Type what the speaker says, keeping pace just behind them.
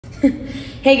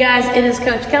Hey guys, it is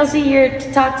Coach Kelsey here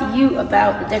to talk to you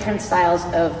about the different styles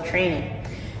of training.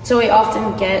 So we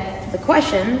often get the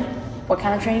question, what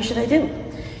kind of training should I do?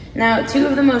 Now, two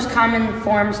of the most common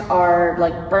forms are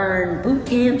like burn boot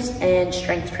camps and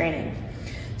strength training.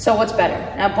 So what's better?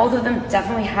 Now, both of them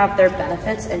definitely have their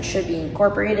benefits and should be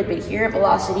incorporated, but here at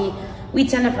Velocity, we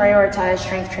tend to prioritize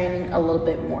strength training a little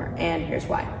bit more, and here's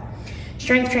why.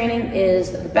 Strength training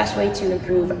is the best way to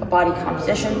improve body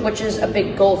composition, which is a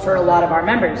big goal for a lot of our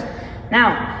members.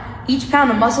 Now, each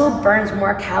pound of muscle burns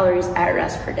more calories at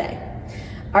rest per day.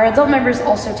 Our adult members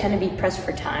also tend to be pressed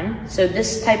for time, so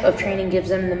this type of training gives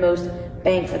them the most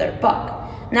bang for their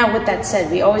buck. Now, with that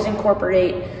said, we always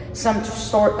incorporate some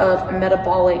sort of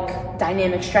metabolic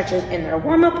dynamic stretches in their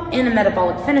warm-up and a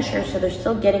metabolic finisher, so they're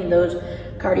still getting those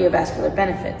cardiovascular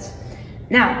benefits.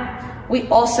 Now, we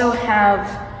also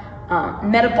have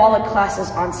metabolic classes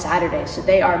on Saturday, so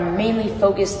they are mainly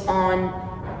focused on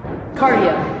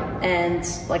cardio and,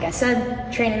 like I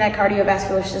said, training that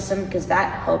cardiovascular system because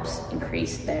that helps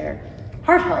increase their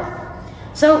heart health.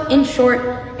 So in short,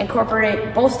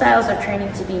 incorporate both styles of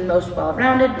training to be most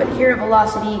well-rounded, but here at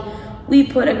Velocity we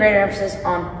put a greater emphasis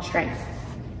on strength.